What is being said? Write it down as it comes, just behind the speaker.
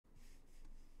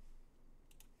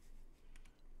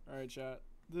Alright, chat.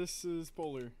 This is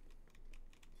Polar.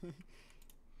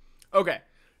 Okay,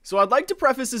 so I'd like to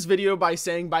preface this video by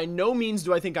saying by no means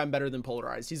do I think I'm better than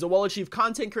Pxlarized. He's a well-achieved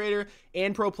content creator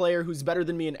and pro player who's better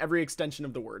than me in every extension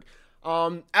of the word.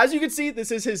 As you can see, this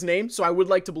is his name, so I would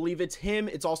like to believe it's him.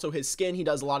 It's also his skin. He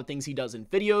does a lot of things he does in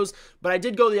videos, but I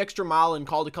did go the extra mile and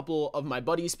called a couple of my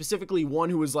buddies, specifically one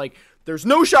who was like, there's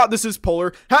no shot this is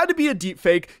Polar, had to be a deep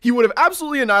fake, he would have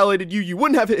absolutely annihilated you, you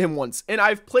wouldn't have hit him once. And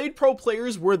I've played pro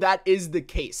players where that is the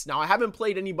case. Now, I haven't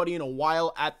played anybody in a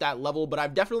while at that level, but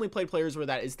I've definitely played players where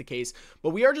that is the case.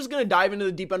 But we are just going to dive into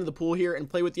the deep end of the pool here and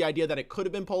play with the idea that it could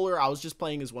have been Polar. I was just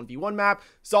playing his 1v1 map,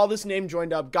 saw this name,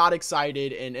 joined up, got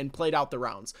excited, and played out the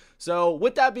rounds. So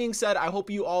with that being said, I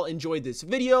hope you all enjoyed this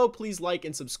video. Please like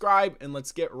and subscribe, and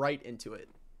let's get right into it.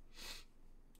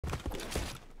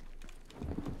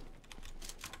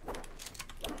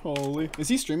 Holy. Is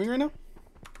he streaming right now?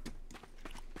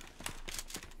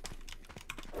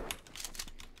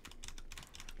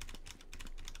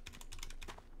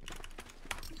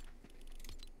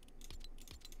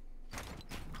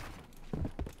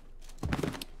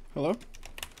 Hello?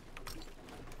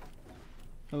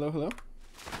 Hello, hello?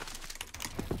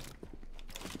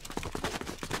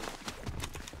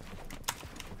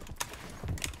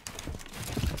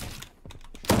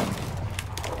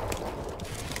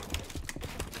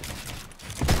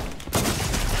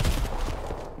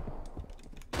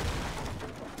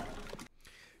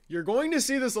 You're going to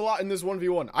see this a lot in this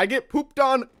 1v1. I get pooped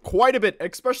on quite a bit,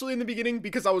 especially in the beginning,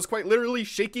 because I was quite literally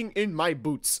shaking in my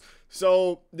boots.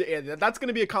 So yeah, that's going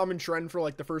to be a common trend for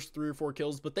like the first 3 or 4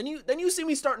 kills. But then you see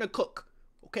me starting to cook,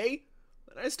 okay?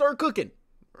 And I start cooking.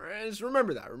 All right, just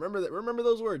remember that. Remember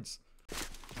those words.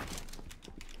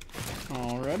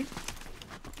 Alrighty.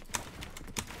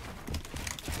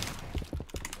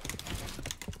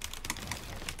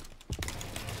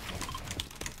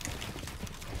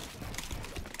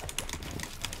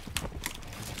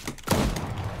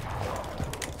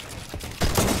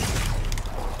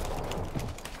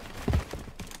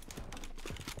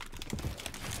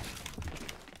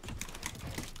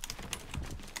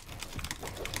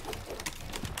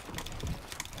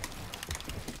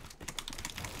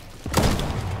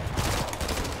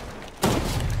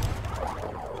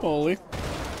 Holy.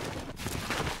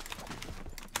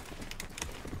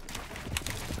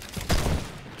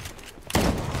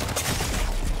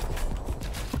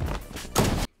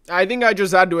 I think I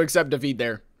just had to accept defeat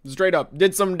there. Straight up.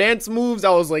 Did some dance moves. I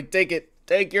was like, take it.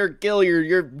 Take your kill.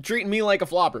 You're treating me like a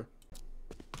flopper.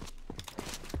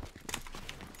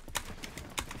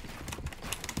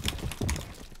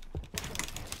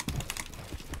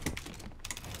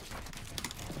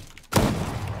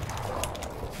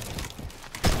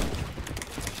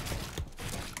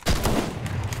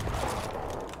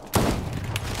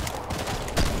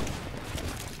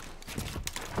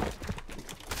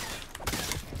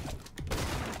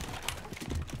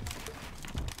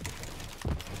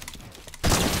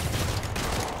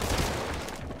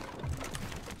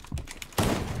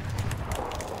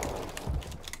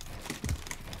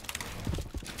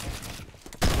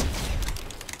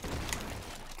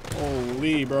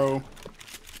 Holy, bro.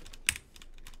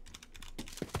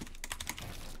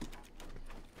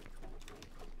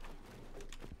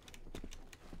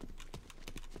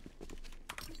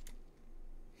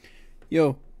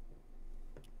 Yo.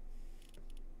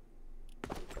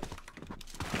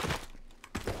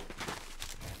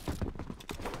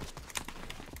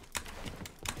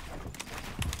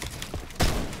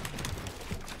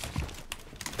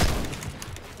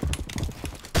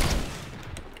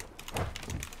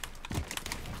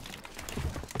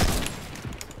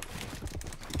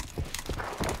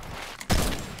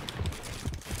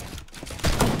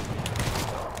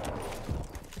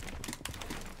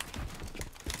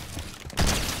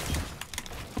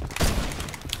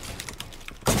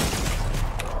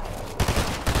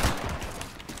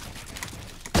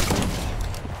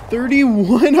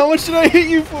 $31? How much did I hit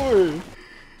you for?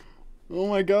 Oh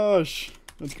my gosh.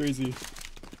 That's crazy.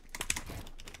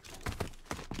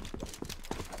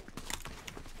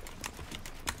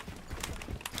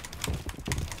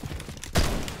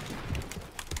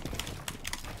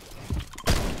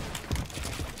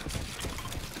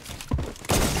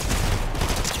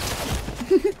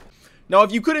 Now,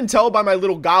 if you couldn't tell by my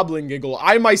little goblin giggle,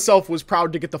 I myself was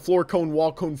proud to get the floor cone,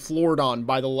 wall cone floored on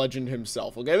by the legend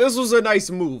himself. Okay, this was a nice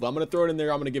move. I'm going to throw it in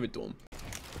there. I'm going to give it to him.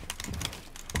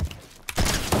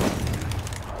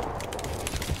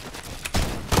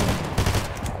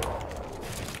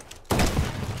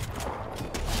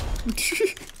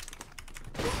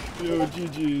 Yo,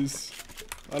 GG's.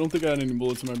 I don't think I had any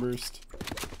bullets in my burst.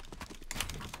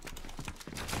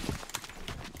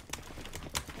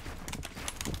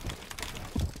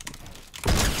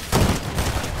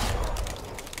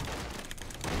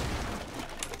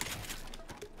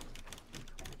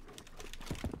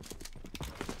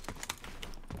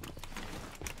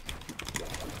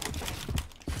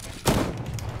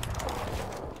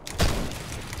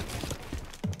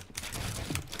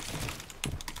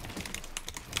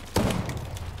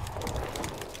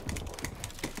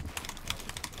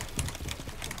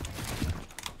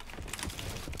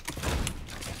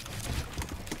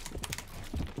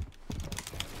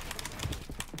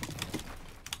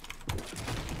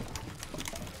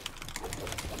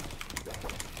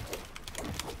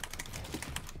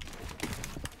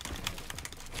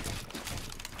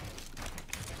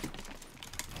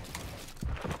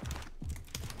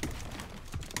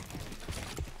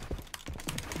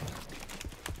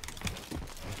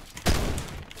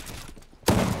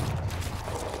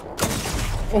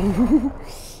 Oh.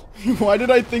 Why did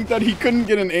I think that he couldn't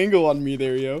get an angle on me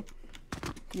there, yo?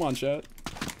 Come on, chat.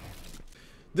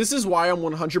 This is why I'm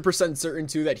 100% certain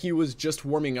too that he was just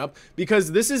warming up,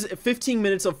 because this is 15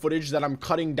 minutes of footage that I'm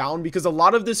cutting down, because a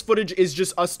lot of this footage is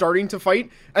just us starting to fight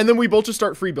and then we both just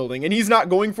start free building and he's not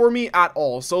going for me at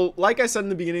all. So like I said in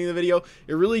the beginning of the video,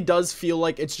 it really does feel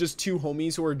like it's just two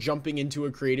homies who are jumping into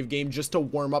a creative game just to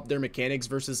warm up their mechanics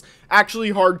versus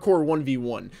actually hardcore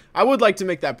 1v1. I would like to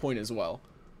make that point as well.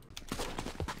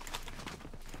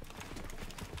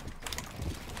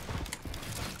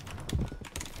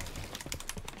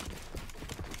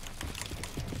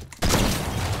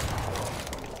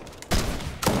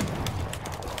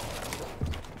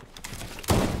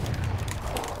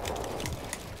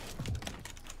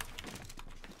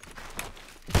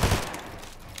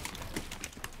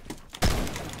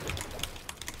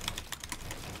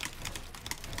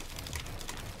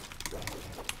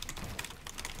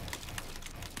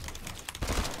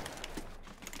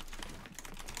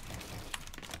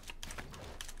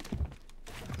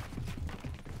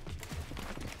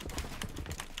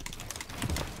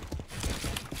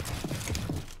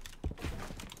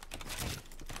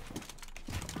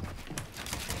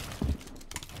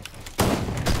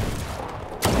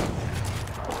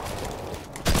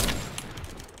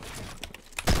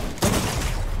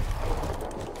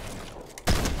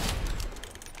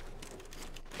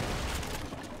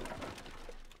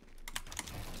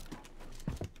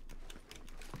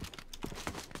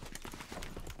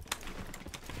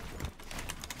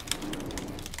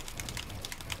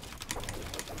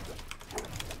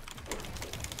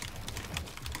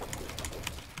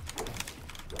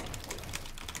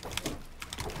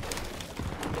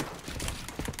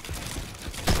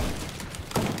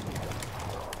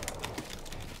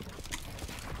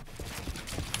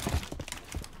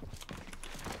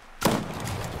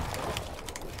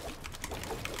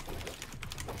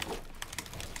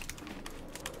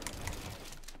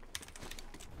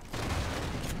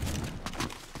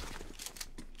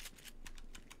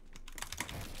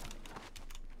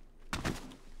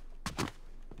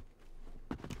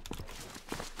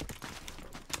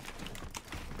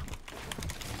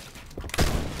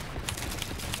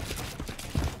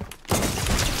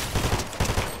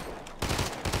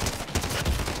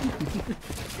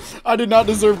 I did not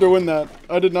deserve to win that.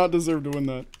 I did not deserve to win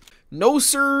that. No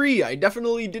sirree, I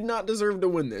definitely did not deserve to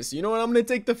win this. You know what, I'm going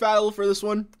to take the fat L for this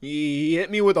one. He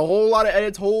hit me with a whole lot of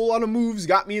edits, whole lot of moves,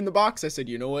 got me in the box. I said,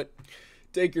 you know what,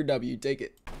 take your W, take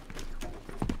it.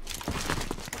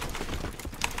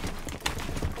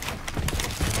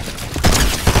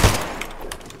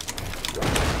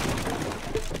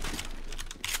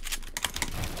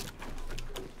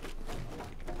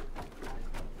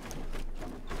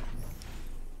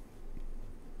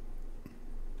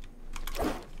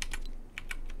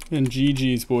 And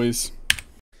GG's, boys.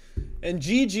 And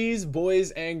GG's, boys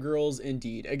and girls,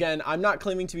 indeed. Again, I'm not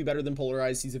claiming to be better than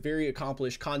Pxlarized. He's a very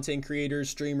accomplished content creator,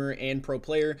 streamer, and pro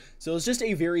player. So it's just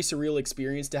a very surreal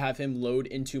experience to have him load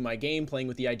into my game, playing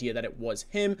with the idea that it was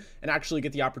him, and actually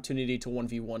get the opportunity to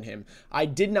 1v1 him. I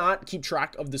did not keep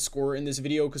track of the score in this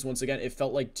video, because once again, it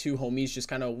felt like two homies just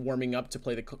kind of warming up to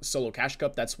play the solo cash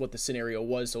cup. That's what the scenario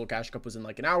was. Solo cash cup was in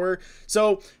like an hour.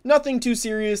 So nothing too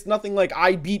serious, nothing like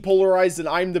I beat Pxlarized and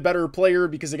I'm the better player,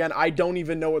 because again, I don't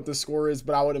even know what the score is,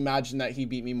 but I would imagine that he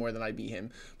beat me more than I beat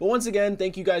him. But once again,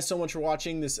 thank you guys so much for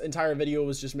watching. This entire video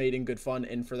was just made in good fun,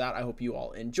 and for that, I hope you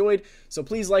all enjoyed. So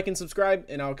please like and subscribe,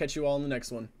 and I'll catch you all in the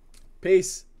next one.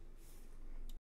 Peace.